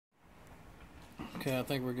Okay, I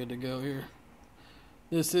think we're good to go here.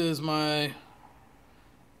 This is my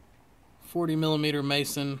 40 millimeter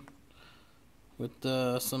Mason with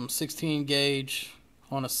some 16 gauge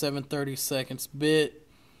on a 7/32 bit.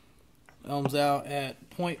 Ohms out at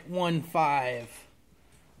 0.15.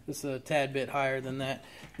 This is a tad bit higher than that.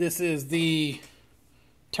 This is the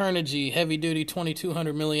Turnigy heavy duty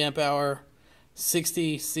 2200 milliamp hour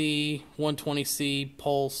 60C 120C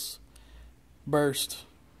pulse burst.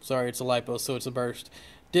 Sorry, it's a lipo, so it's a burst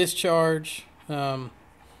discharge. Do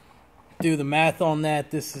the math on that.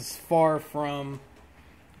 This is far from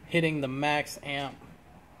hitting the max amp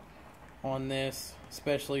on this,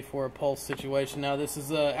 especially for a pulse situation. Now this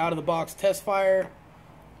is out of the box test fire.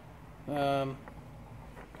 I've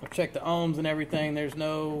checked the ohms and everything. There's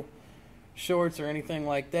no shorts or anything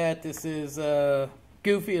like that. This is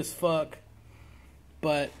goofy as fuck,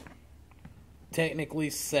 but technically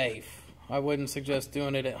safe. I wouldn't suggest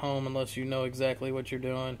doing it at home unless you know exactly what you're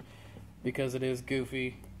doing, because it is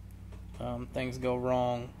goofy. Things go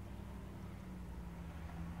wrong.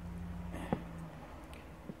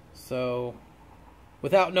 So,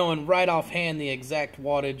 without knowing right offhand the exact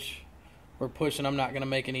wattage we're pushing, I'm not going to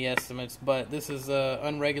make any estimates, but this is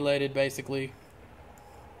unregulated basically.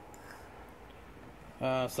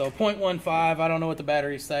 So 0.15, I don't know what the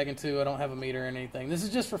battery's sagging to. I don't have a meter or anything. This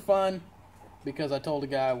is just for fun because I told the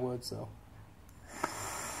guy I would, so.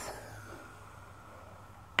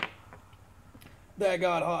 That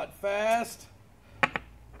got hot fast.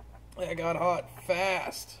 That got hot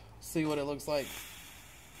fast. See what it looks like.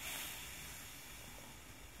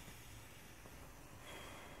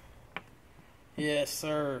 Yes,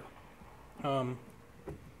 sir.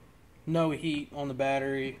 No heat on the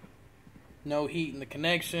battery. No heat in the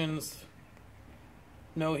connections.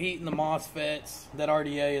 No heat in the MOSFETs. That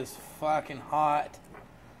RDA is fucking hot.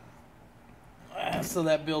 So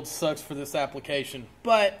that build sucks for this application.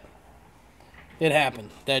 But it happened.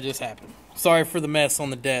 That just happened. Sorry for the mess on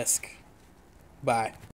the desk. Bye.